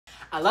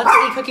I love to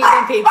eat cookies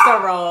and pizza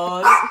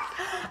rolls.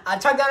 I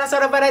chugged down a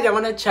soda, but I don't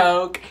want to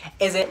choke.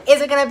 Is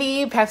it gonna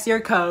be Pepsi or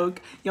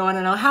Coke? You want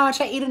to know how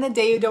much I eat in a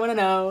day? You don't want to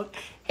know.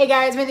 Hey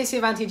guys, my name is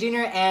Devontae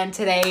Jr. and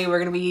today we're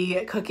gonna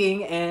be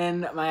cooking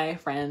in my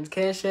friend's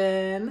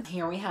kitchen.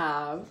 Here we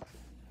have.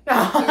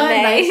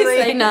 Neii,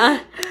 say nah.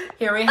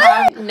 Here we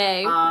have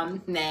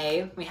Neii.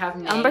 Neii. We have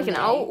Neii. I'm breaking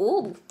out.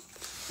 Ooh.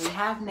 We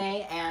have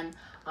Neii and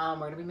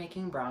we're gonna be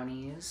making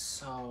brownies.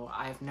 So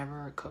I've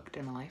never cooked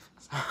in my life.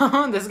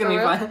 So this is gonna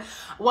be fun.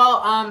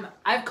 Well,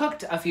 I've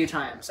cooked a few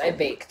times. I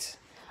baked.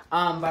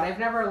 But I've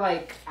never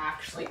like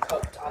actually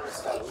cooked on the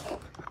stove.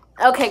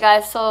 Okay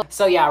guys,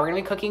 so yeah, we're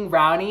gonna be cooking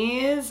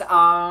brownies.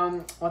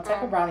 What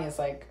type of brownies?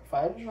 Like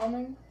fudge or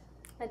something?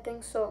 I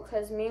think so,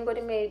 cause me and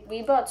Goody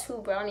we bought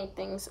 2 brownie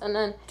things and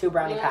then 2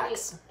 brownie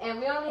packs. And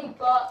we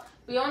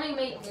only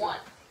made one.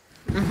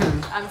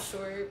 I'm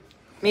sure.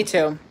 Me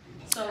too.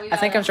 So I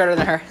think I'm shorter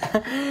than her.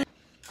 I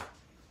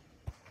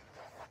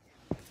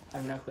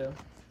have no clue.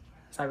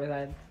 Side by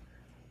side.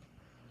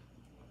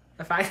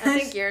 I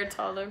think you're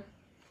taller.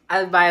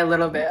 By a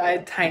little bit,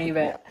 a tiny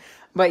bit.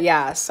 But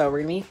yeah, so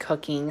we're gonna be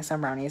cooking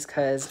some brownies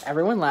because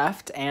everyone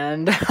left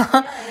and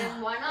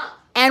And why not?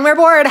 And we're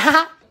bored.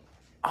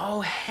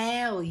 Oh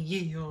hell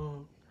yeah.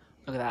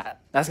 Look at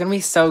that. That's gonna be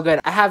so good.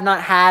 I have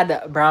not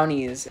had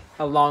brownies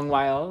a long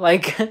while.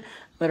 Like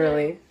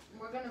literally.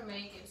 We're gonna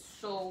make it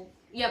so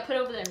yeah, put it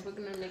over there. We're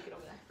gonna make it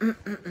over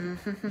there.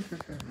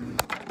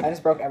 I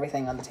just broke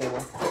everything on the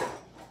table.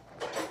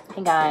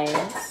 Hey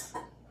guys.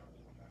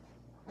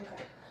 Okay.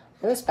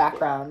 Look at this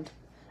background.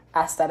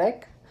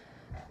 Aesthetic.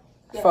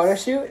 Yes. Photo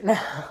shoot? No.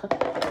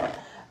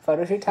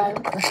 Photo shoot time?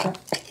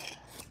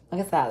 Look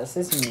at that. This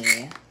is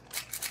me.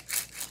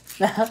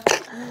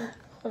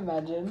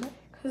 Imagine.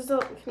 Can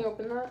you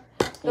open that?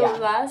 The Yeah.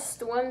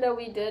 last one that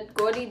we did,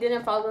 Gordy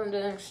didn't follow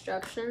the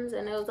instructions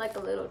and it was like a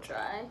little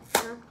dry,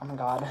 you know? Oh my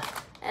god.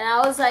 And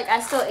I was like,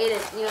 I still ate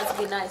it, you know, to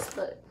be nice,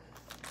 but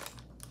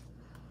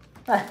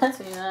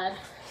to be mad.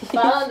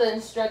 Follow the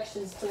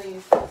instructions,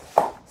 please.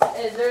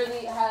 It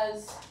literally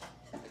has,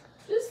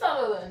 just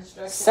follow the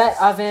instructions.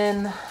 Set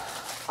oven.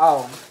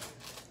 Oh.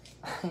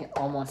 I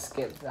almost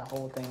skipped the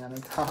whole thing on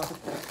the top.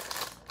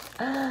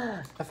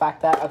 The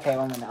fact that, okay,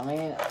 1 minute. I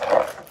mean,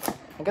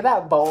 look at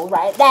that bowl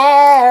right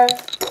there.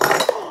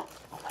 Oh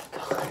my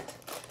god.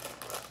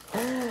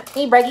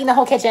 Me breaking the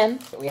whole kitchen.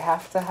 We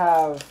have to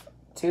have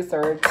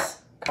 2/3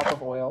 cup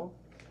of oil,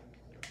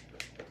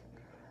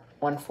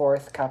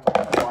 1/4 cup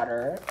of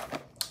water,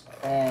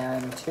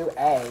 and 2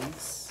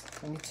 eggs.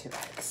 We need 2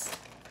 eggs.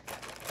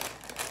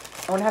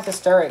 I'm gonna have to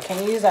stir it. Can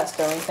you use that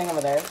stirring thing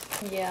over there?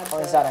 Yeah,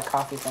 Or is that a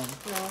coffee thing?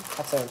 No.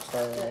 That's a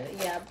stirrer, right?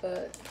 Yeah,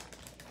 but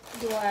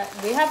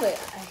we have a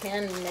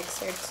hand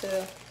mixer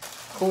too.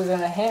 Who's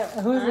in a hand?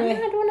 I'm not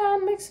doing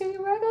that mixing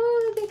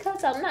regularly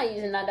because I'm not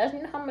using that. That's,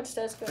 you know how much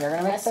that's good. You're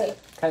gonna mix it?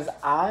 Because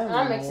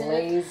I'm mixing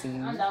lazy.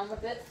 it. I'm down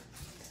with it.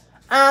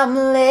 I'm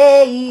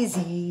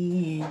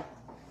lazy.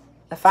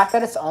 The fact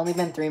that it's only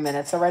been 3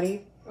 minutes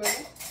already.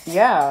 Really?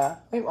 Yeah.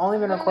 We've only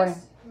been recording.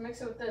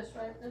 Mix it with this,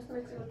 right? Let's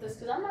mix it with this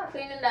because I'm not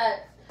cleaning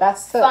that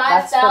That's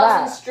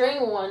 5,000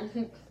 string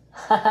one.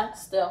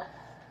 Still.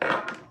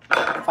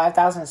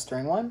 5,000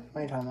 string one? What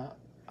are you talking about?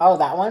 Oh,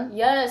 that one?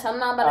 Yes, I'm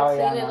not about to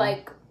clean it no.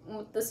 like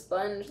with the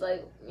sponge,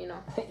 like, you know.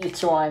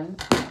 Each one.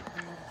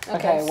 Okay,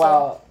 Okay,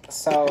 well,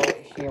 so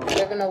here we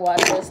You're go. gonna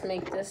watch us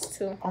make this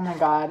too. Oh my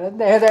god,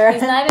 there.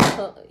 He's not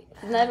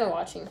even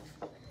watching.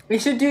 We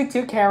should do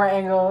 2 camera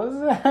angles.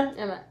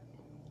 Emma,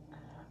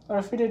 What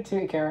if we did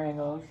 2 camera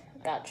angles?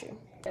 got you.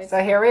 Okay.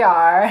 So here we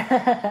are. I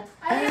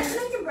have to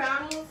make a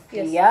brownies.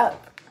 Yes.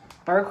 Yep.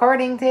 We're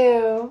recording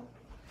too.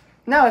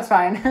 No, it's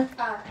fine.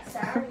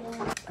 Sorry.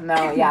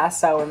 No, yeah,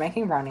 so we're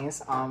making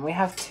brownies. We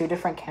have 2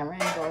 different camera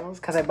angles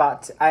because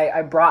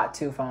I brought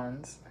 2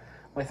 phones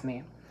with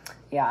me.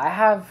 Yeah, I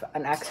have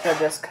an extra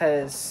just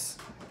because,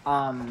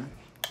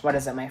 what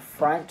is it? My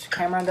front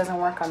camera doesn't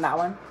work on that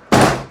one.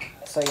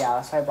 So yeah,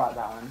 so I brought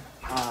that one.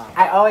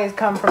 I always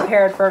come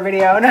prepared for a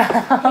video.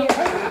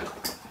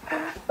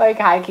 Like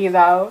high key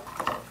though.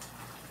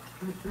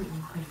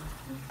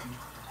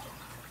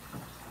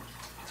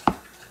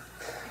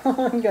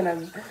 I'm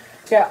gonna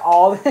get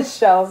all the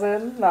shells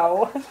in.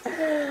 No.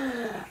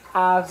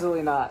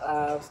 Absolutely not.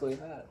 Absolutely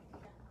not.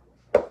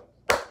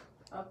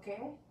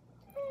 Okay.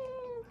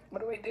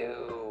 What do we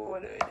do?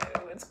 What do we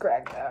do? It's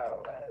cracked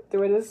out. Do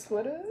we just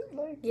split it?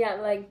 Like? Yeah,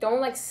 like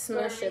don't like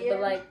smush it, but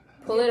like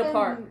pull it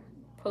apart.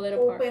 Pull it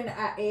apart. Open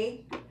an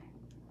egg.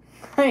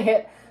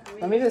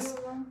 Let me just.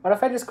 What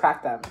if I just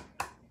crack them?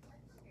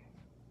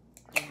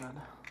 Oh God.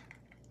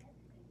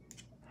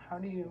 How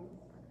do you?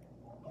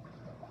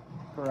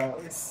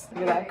 Gross.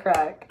 Look at that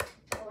crack.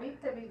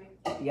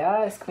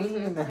 Yeah, it's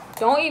clean.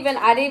 Don't even.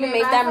 I didn't even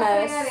make that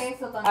mess.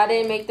 I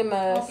didn't make the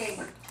mess.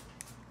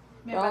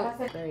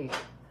 Okay. Great.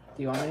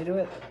 Do you want me to do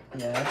it?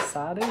 Yes,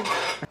 I do.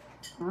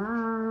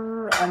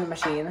 On the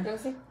machine. Let me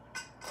see.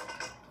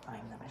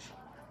 I'm the machine.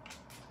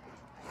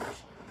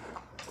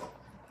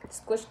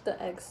 Squish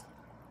the eggs.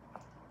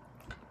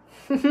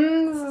 This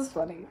is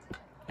funny.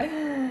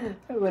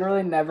 I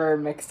literally never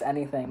mixed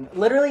anything.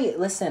 Literally,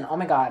 listen, oh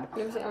my god.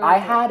 I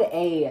had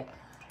a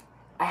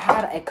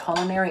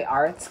culinary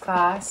arts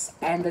class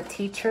and the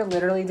teacher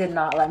literally did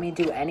not let me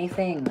do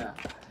anything.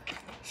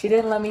 She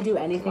didn't let me do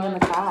anything in the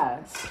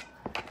class.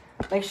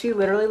 Like, she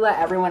literally let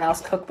everyone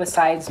else cook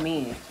besides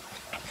me.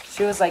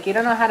 She was like, you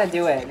don't know how to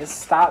do it. Just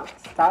stop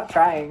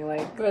trying.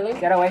 Like, really?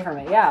 Get away from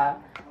it. Yeah.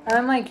 And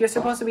I'm like, you're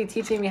supposed to be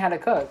teaching me how to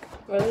cook.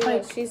 Really?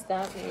 Like, She's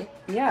that mean.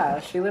 Yeah,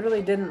 she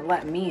literally didn't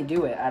let me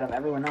do it out of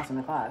everyone else in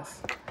the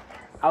class.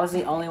 I was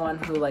the only one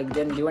who, like,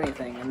 didn't do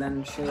anything. And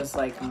then she was,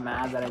 like,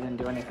 mad that I didn't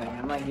do anything.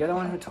 I'm like, you're the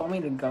one who told me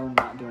to go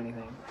not do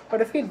anything.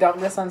 What if you dump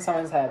this on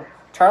someone's head?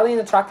 Charlie in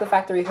the Chocolate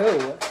Factory who?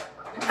 Really?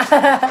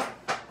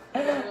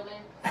 A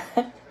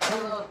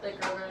little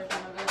thicker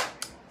version of it.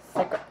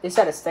 Sticker. You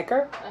said a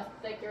sticker? A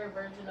thicker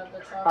version of the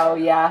chocolate. Oh,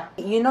 yeah.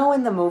 You know,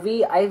 in the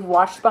movie, I've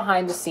watched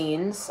behind the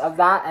scenes of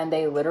that, and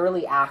they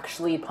literally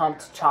actually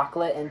pumped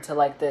chocolate into,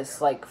 like, this,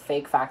 like,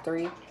 fake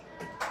factory.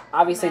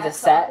 Obviously, Mad the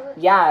set. chocolate?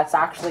 Yeah, it's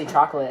actually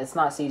chocolate. It's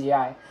not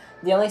CGI.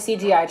 The only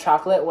CGI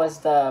chocolate was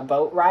the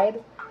boat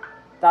ride.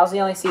 That was the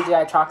only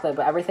CGI chocolate,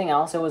 but everything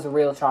else, it was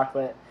real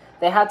chocolate.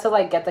 They had to,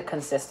 like, get the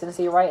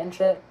consistency right and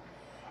shit.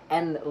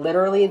 And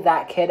literally,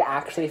 that kid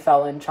actually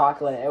fell in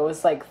chocolate. It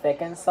was, like,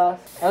 thick and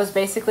stuff. It was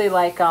basically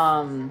like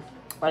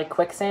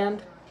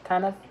quicksand,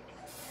 kind of.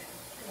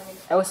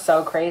 It was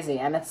so crazy.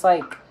 And it's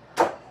like,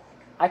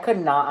 I could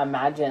not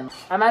imagine.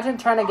 Imagine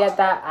trying to get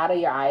that out of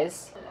your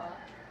eyes.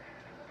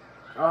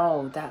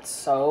 Oh,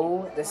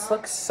 this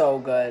looks so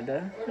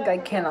good. I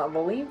cannot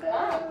believe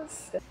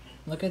this.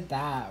 Look at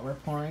that. We're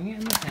pouring it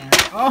in the pan.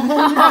 Oh,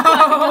 no!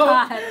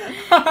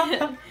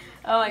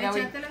 Oh my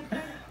god,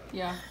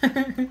 yeah.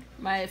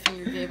 My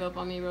finger gave up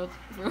on me real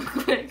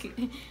quick.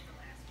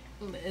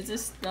 Is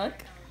this stuck?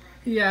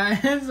 Yeah,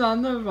 it's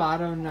on the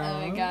bottom now.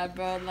 Oh my god,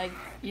 bro. Like,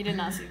 you did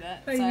not see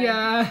that. Sorry.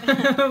 Yeah,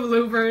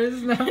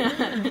 bloopers. No.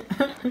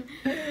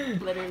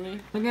 Literally.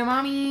 Look at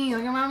mommy.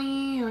 Look at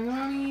mommy. Look at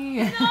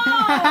mommy.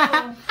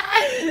 No!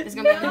 It's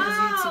gonna be on his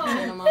YouTube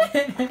channel, Mom.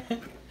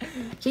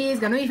 She's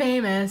gonna be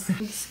famous.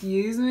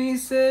 Excuse me,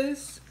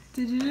 sis.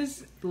 Did you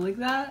just lick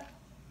that?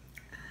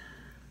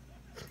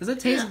 Does it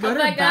taste good oh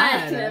my or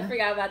bad? God, I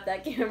forgot about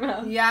that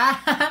camera.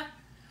 Yeah.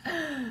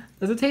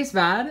 Does it taste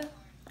bad?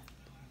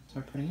 So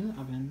we're putting it in the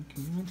oven.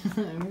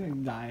 I'm gonna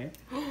die.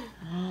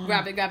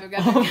 Grab it.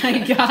 Oh my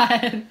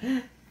god.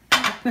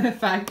 The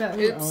fact that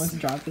we almost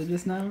dropped it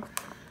just now.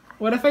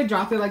 What if I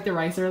dropped it like the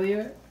rice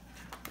earlier?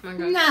 Oh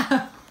my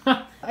God.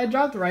 No. I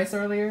dropped rice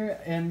earlier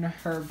in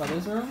her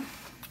brother's room.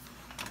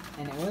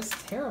 And it was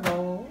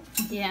terrible.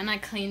 Yeah, and I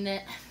cleaned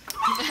it.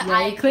 Yeah,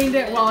 I cleaned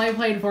it while I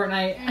played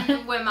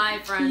Fortnite. With my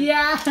friend.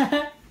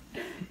 Yeah.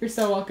 You're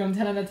so welcome.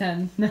 10 out of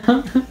 10.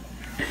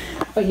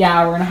 But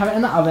yeah, we're gonna have it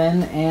in the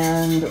oven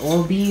and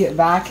we'll be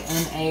back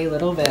in a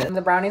little bit.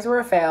 The brownies were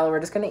a fail. We're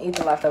just gonna eat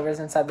the leftovers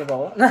inside the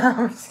bowl.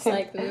 No, It's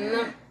like,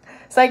 no.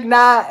 It's like,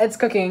 nah, it's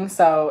cooking.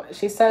 So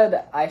she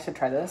said I should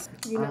try this.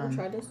 You never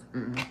tried this?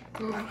 Mm-mm.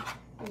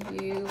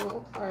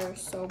 You are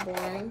so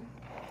boring.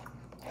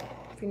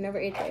 If you never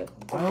ate the Oh,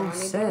 brownie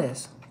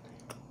sis.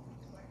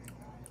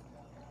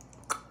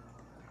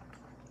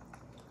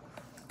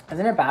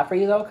 Isn't it bad for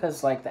you though?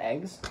 Cause like the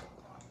eggs.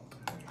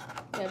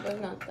 Yeah,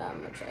 there's not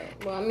that much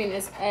egg. Well, I mean,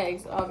 it's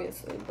eggs,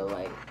 obviously, but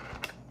like.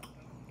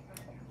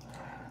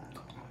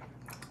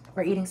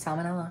 We're eating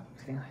salmonella.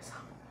 Pretty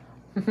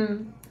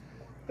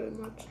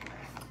much.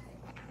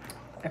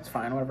 It's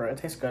fine, whatever. It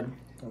tastes good.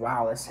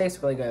 Wow, this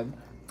tastes really good.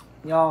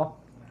 Y'all.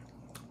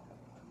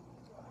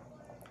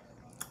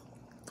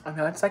 I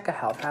know it's like a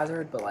health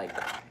hazard, but like,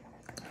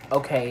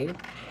 okay.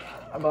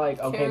 But like,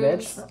 okay,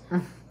 bitch.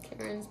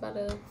 Karen's about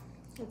to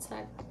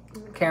attack.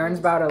 Karen's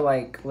about to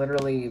like,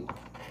 literally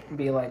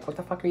be like, what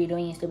the fuck are you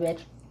doing, you stupid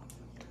bitch?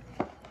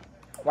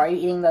 Why are you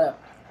eating the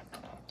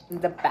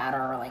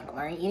batter? Like,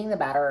 why are you eating the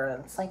batter?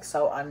 It's like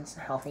so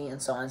unhealthy and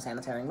so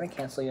unsanitary. I'm gonna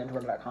cancel you on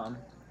Twitter.com.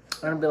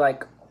 I'm gonna be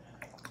like,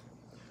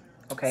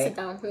 okay. Sit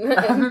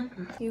down.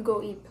 You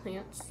go eat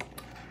plants.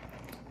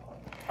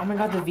 Oh my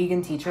god, the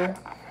vegan teacher.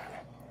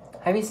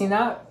 Have you seen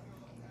that?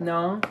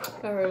 No?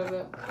 I heard of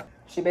it.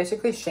 She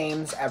basically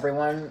shames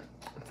everyone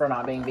for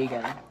not being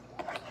vegan.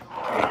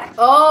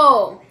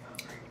 Oh!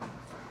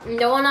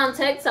 No one on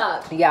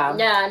TikTok. Yeah.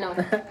 Yeah, I know.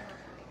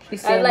 She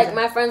Like,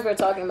 my friends were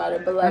talking about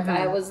it, but like,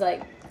 I was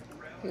like,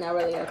 not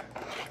really,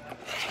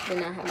 did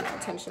not have my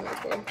attention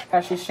right there. Yeah,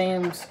 she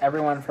shames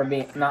everyone for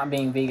not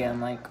being vegan.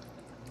 Like,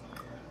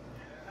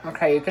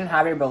 okay, you can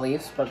have your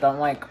beliefs, but don't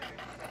like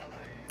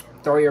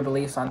throw your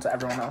beliefs onto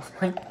everyone else.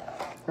 Like,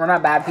 we're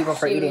not bad people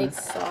for eating.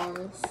 Makes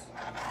songs.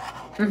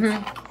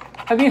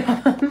 Have you?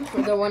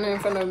 The one in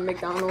front of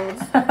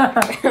McDonald's.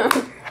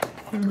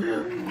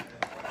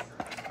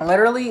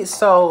 Literally,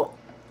 so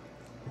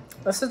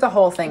this is the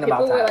whole thing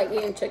about People that. were like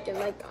eating chicken,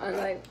 like on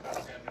like.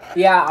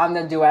 Yeah, on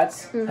the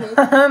duets.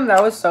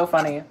 That was so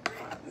funny.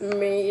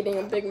 Me eating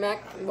a Big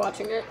Mac,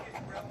 watching it.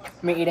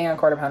 Me eating a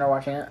quarter pounder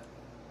watching it.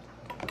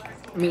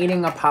 Me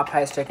eating a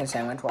Popeyes chicken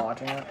sandwich while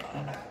watching it.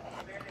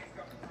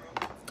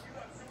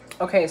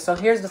 Okay, so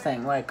here's the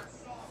thing, like,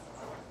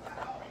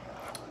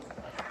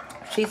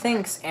 she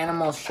thinks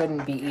animals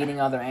shouldn't be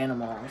eating other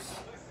animals.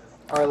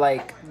 Or,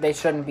 like, they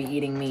shouldn't be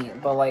eating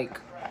meat. But, like,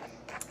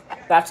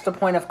 that's the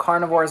point of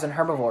carnivores and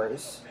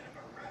herbivores.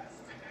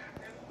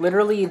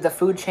 Literally, the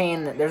food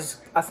chain, there's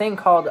a thing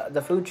called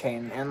the food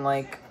chain. And,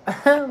 like,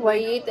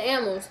 We eat the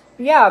animals.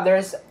 yeah,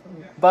 there's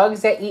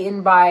bugs get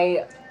eaten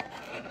by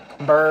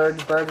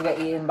birds. Birds get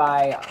eaten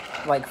by,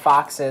 like,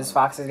 foxes.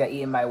 Foxes get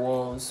eaten by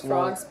wolves.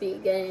 Frogs be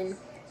getting...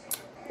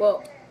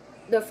 Well,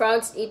 the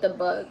frogs eat the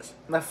bugs.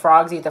 The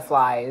frogs eat the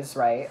flies,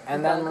 right?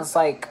 And then it's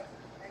like,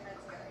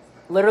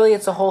 literally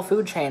it's a whole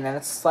food chain, and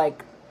it's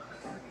like,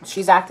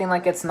 she's acting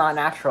like it's not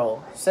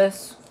natural.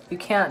 Sis, you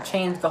can't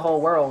change the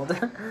whole world.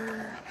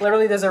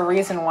 Literally, there's a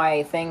reason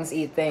why things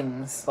eat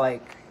things.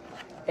 Like,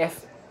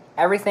 if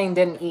everything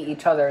didn't eat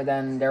each other,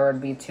 then there would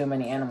be too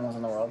many animals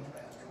in the world.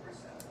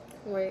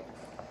 Right.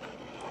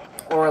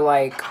 Or,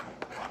 like,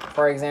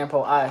 for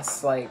example,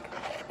 us, like,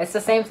 it's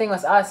the same thing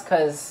with us,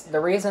 because the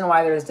reason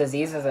why there's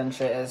diseases and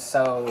shit is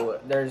so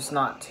there's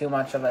not too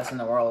much of us in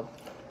the world.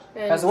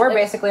 Because we're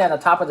basically on the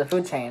top of the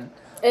food chain.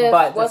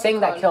 But the thing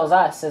that kills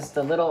us is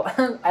the little...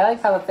 I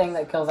like how the thing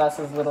that kills us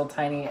is little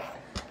tiny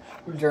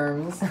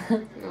germs.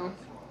 No.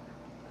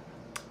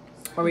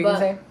 What were you going to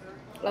say?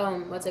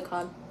 What's it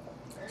called?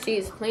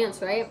 She's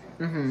plants, right?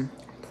 Mm-hmm.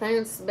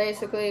 Plants,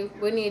 basically,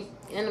 we need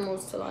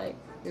animals to, like,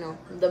 you know,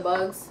 the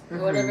bugs or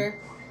whatever.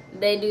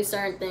 They do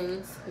certain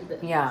things.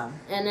 Yeah.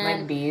 And then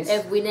like bees.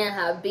 if we didn't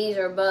have bees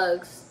or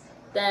bugs,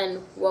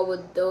 then what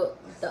would the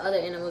other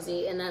animals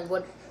eat? And then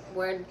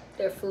where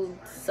their food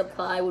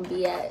supply would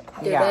be at?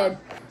 They're dead.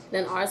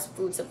 Then our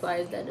food supply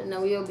is dead. And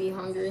then we'll be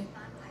hungry.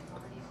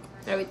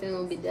 Everything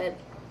will be dead.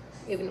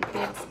 Even the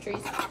plants,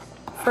 trees.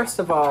 First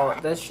of all,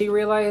 does she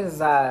realize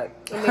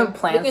that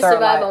plants we can are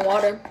survive alive? on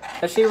water.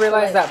 Does she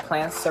realize that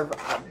plants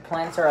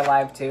are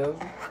alive too?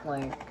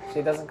 Like,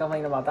 she doesn't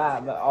complain about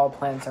that, but all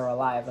plants are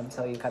alive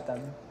until you cut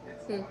them.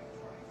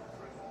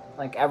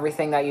 Like,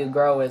 everything that you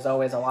grow is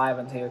always alive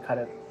until you cut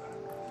it.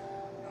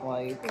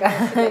 Like,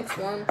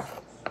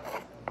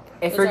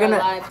 if you're gonna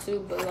alive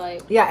too, but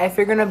like, yeah, if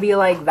you're gonna be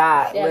like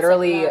that,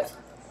 literally,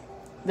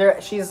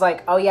 she's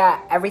like, oh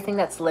yeah, everything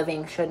that's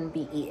living shouldn't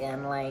be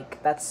eaten.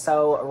 Like, that's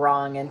so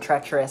wrong and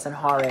treacherous and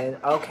horrid.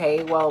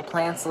 Okay, well,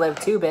 plants live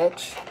too,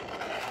 bitch.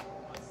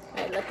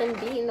 Right, let them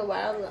be in the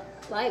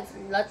wildlife.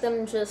 Let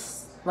them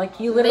just...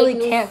 Like, you literally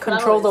can't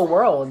control the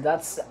world.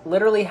 That's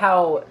literally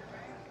how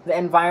the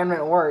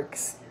environment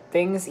works.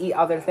 Things eat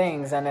other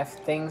things, and if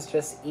things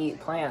just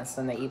eat plants,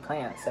 then they eat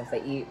plants. If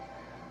they eat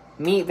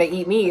meat, they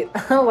eat meat.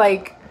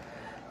 Like,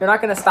 you're not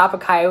gonna stop a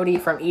coyote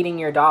from eating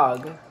your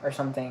dog or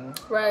something.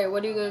 Right,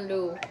 what are you gonna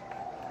do?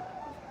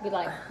 Be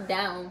like,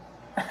 down.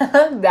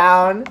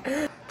 Down.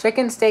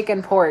 Chicken, steak,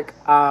 and pork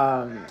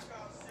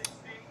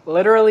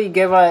literally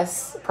give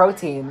us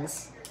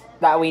proteins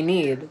that we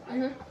need.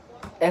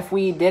 If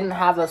we didn't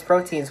have those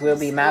proteins, we would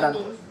be mad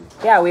on...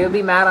 Yeah, we would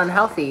be mad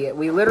unhealthy.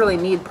 We literally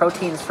need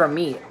proteins from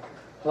meat.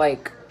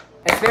 Like,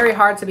 it's very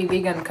hard to be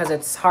vegan because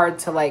it's hard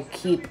to, like,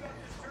 keep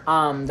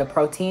the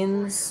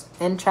proteins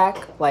in check.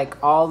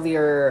 Like, all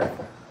your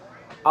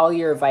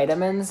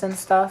vitamins and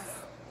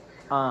stuff.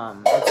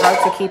 It's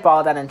hard to keep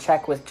all that in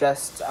check with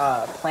just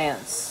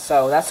plants.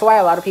 So that's why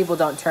a lot of people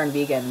don't turn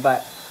vegan.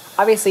 But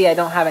obviously, I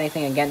don't have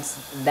anything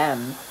against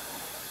them.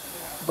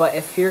 But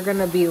if you're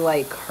gonna be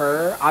like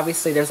her,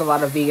 obviously there's a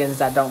lot of vegans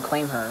that don't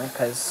claim her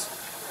because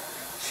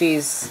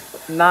she's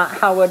not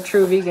how a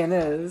true vegan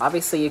is.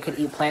 Obviously, you can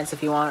eat plants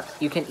if you want.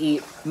 You can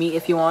eat meat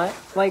if you want.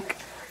 Like,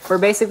 we're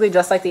basically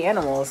just like the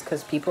animals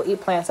because people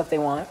eat plants if they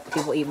want.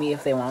 People eat meat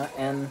if they want.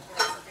 And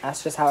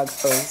that's just how it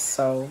goes.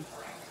 So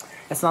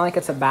it's not like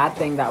it's a bad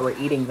thing that we're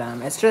eating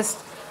them. It's just,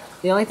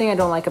 the only thing I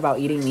don't like about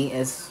eating meat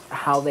is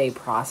how they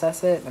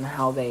process it and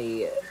how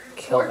they...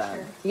 kill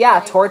them.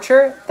 Yeah,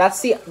 torture.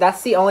 That's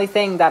the only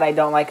thing that I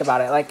don't like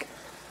about it. Like,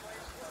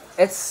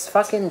 it's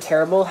fucking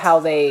terrible how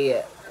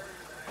they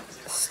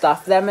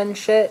stuff them and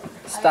shit.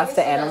 Stuff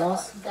the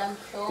animals.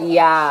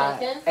 Yeah,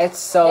 it's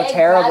so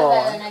terrible.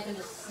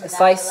 It's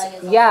like,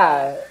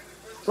 yeah,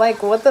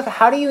 like what the?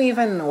 How do you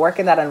even work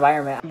in that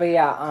environment? But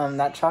yeah,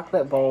 that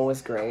chocolate bowl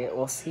was great.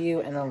 We'll see you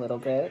in a little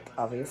bit,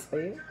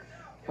 obviously,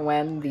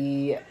 when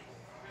the...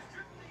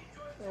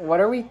 What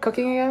are we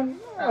cooking again?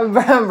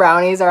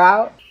 Brownies are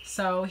out.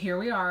 So here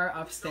we are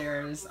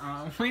upstairs.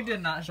 We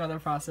did not show the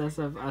process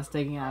of us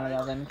taking it out of the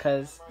oven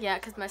because... Yeah,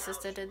 because my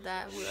sister did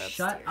that. We were upstairs.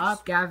 Shut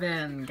up,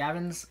 Gavin.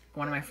 Gavin's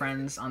one of my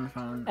friends on the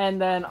phone. And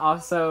then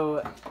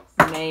also,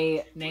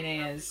 Neii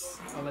Neii is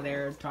over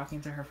there talking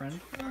to her friend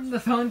on the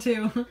phone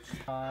too.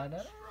 God.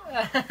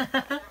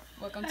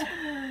 Welcome to...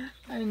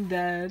 I'm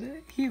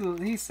dead.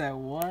 He said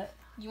what?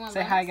 You want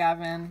Say hi,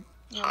 Gavin.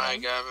 Hi,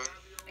 Gavin.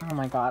 Oh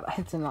my god,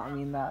 I did not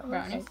mean that.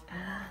 Brownies.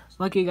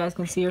 Look, you guys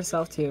can see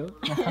yourself too.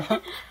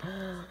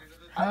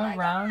 Oh,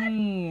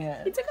 brownie.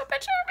 He took a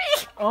picture of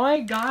me. Oh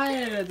my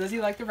god. Does he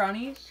like the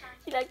brownie?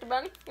 You like the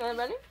brownie? You want a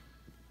brownie?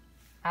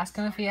 Ask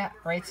him if he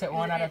rates it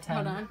 1 out of 10.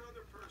 Hold on.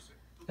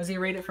 Does he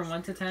rate it from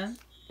 1 to 10?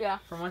 Yeah.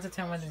 From 1 to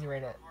 10, what does he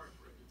rate it?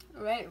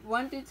 Alright,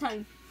 1 to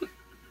 10.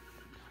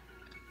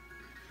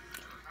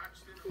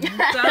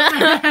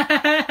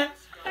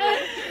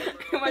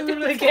 I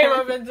literally came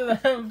up into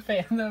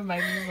the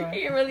microphone.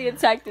 He really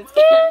attacked his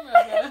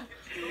camera,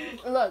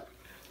 bro. Look.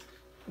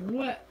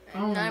 What?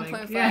 Oh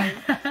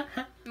 9.5.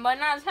 But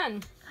not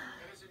 10.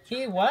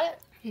 He what?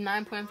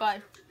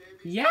 9.5.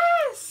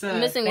 Yes!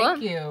 Missing thank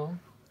one. you.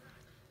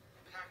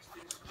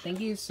 Thank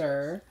you,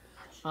 sir.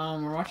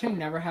 We're watching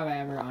Never Have I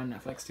Ever on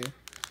Netflix, too.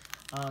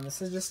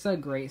 This is just a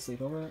great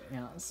sleepover.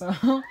 Yeah, so...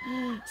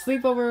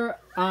 sleepover,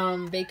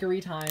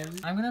 bakery time.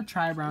 I'm gonna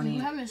try a brownie.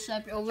 You haven't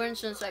slept over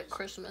since, like,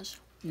 Christmas.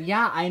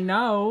 Yeah, I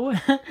know.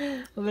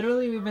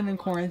 Literally, we've been in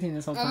quarantine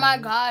this whole time. Oh my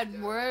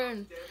god,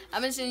 word. I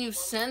haven't seen you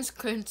since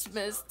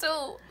Christmas,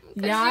 too.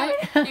 Yeah?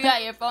 You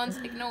got your phone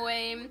taken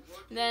away.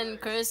 Then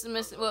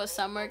Christmas,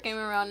 summer came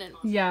around and...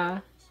 Yeah.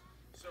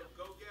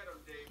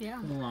 Yeah.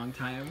 It was a long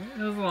time.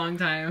 It was a long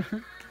time.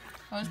 It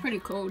was pretty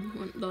cold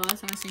the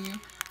last time I seen you.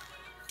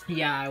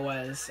 Yeah, I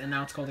was. And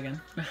now it's cold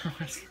again.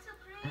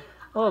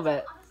 A little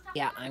bit.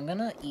 Yeah, I'm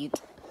gonna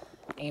eat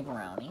a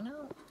brownie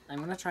now. I'm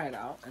gonna try it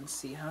out and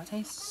see how it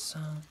tastes. So,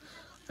 I'm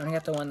gonna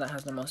get the one that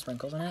has the most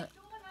sprinkles in it.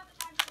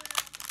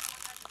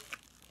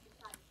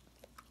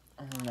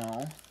 Oh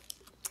no.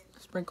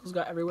 Sprinkles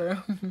got everywhere.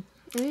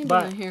 What are you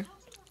But- doing here?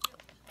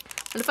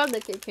 What if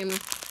the kid came in?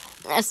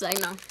 Yes, I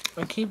know.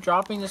 I keep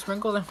dropping the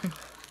sprinkles.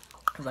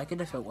 I'd like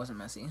it if it wasn't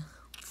messy.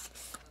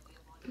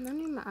 I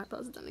need my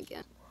eyeballs done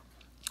again.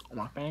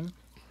 Mukbang?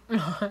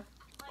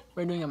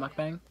 We're doing a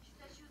mukbang.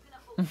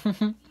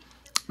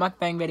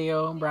 Mukbang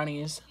video,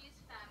 brownies.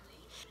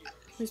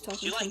 He's talking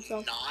You to like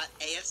himself. not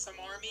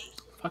ASMR me?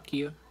 Fuck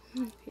you.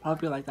 I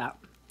hope you like that.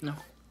 No.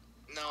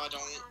 No, I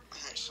don't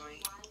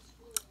actually.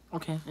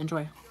 Okay,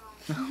 enjoy.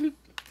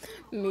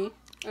 Me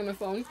on the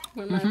phone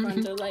when my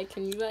friends are like,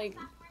 "Can you like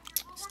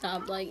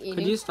stop like eating?"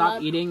 Could you stop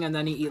loud?" eating and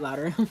then you eat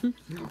louder?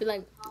 Be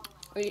like,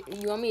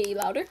 you want me to eat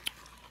louder?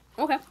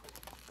 Okay,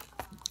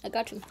 I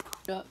got you.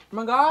 Oh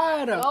my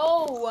god!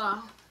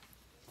 Oh,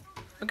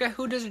 Look at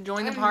who just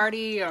joined the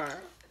party. Or...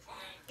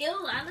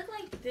 ew! I look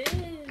like this.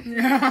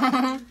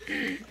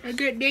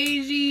 Look at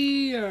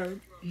Daisy.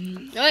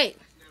 Wait,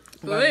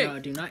 wait. No,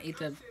 do not eat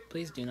the.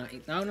 Please do not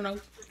eat. No, no, no.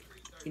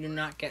 You do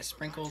not get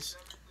sprinkles.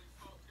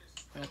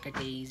 Look at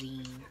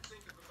Daisy.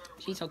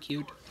 She's so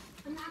cute.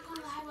 I'm not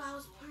gonna lie, while I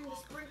was pouring the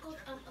sprinkles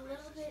a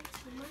little bit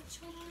too much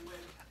on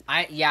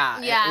it.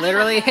 Yeah.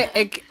 Literally,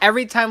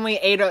 every time we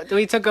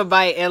took a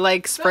bite, it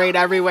like sprayed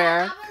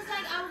everywhere.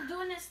 I was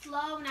doing it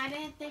slow and I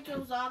didn't think it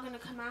was all gonna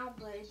come out,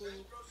 but it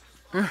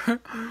did.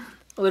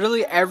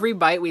 Literally every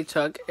bite we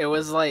took, it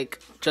was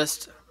like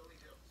just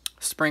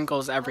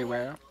sprinkles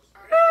everywhere.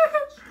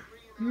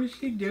 What's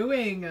she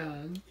doing?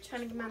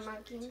 Trying to get my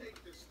monkey.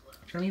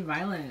 Trying to be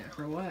violent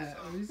for what?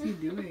 What is he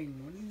doing?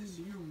 What is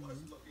he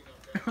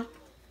doing?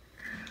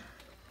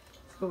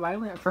 So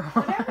violent for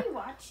What are what? we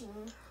watching?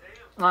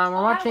 We're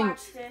watching. I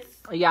watched this.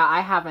 Yeah,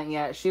 I haven't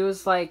yet. She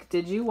was like,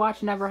 "Did you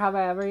watch Never Have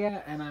I Ever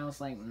yet?" And I was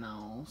like,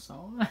 "No."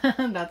 So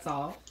that's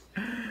all.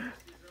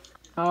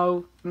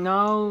 Oh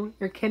no,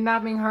 you're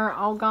kidnapping her.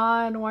 Oh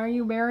god, why are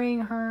you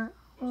burying her?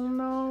 Oh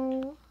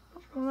no.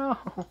 Oh no.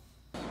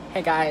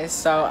 Hey guys,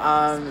 so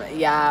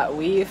yeah,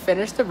 we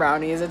finished the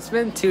brownies. It's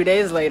been 2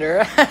 days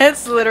later.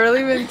 It's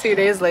literally been 2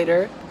 days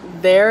later.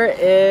 There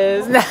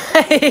is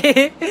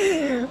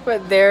Neii,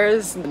 but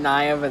there's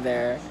Neii over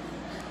there,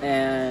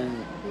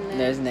 and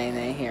there's Neii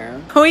Neii here.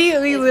 We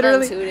It's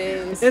literally. been 2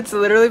 days. It's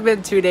literally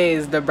been 2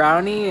 days. The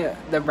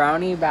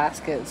brownie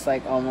basket's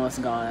like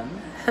almost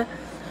gone.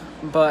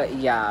 But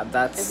yeah, It's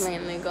that's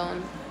mainly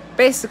gone.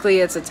 basically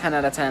it's a 10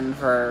 out of 10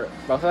 for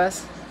both of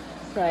us,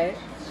 right?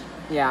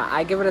 Yeah,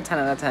 I give it a 10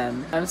 out of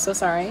 10. I'm so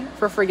sorry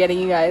for forgetting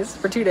you guys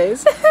for 2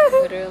 days.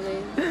 Literally.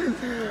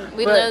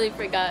 We But literally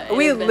forgot. It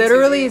we had been 2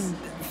 literally days.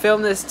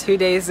 filmed this 2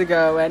 days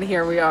ago, and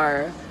here we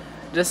are.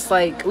 Just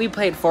like we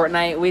played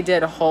Fortnite, we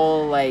did a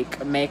whole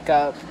like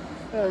makeup.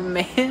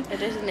 Man, I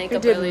did we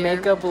makeup did earlier.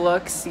 makeup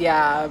looks.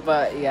 Yeah,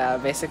 but yeah,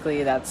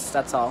 basically that's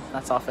all.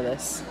 That's all for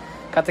this.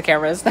 Cut the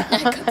cameras. Cut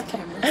the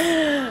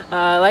cameras.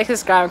 Like,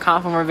 subscribe,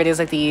 comment for more videos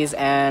like these,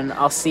 and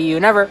I'll see you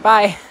never.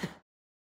 Bye.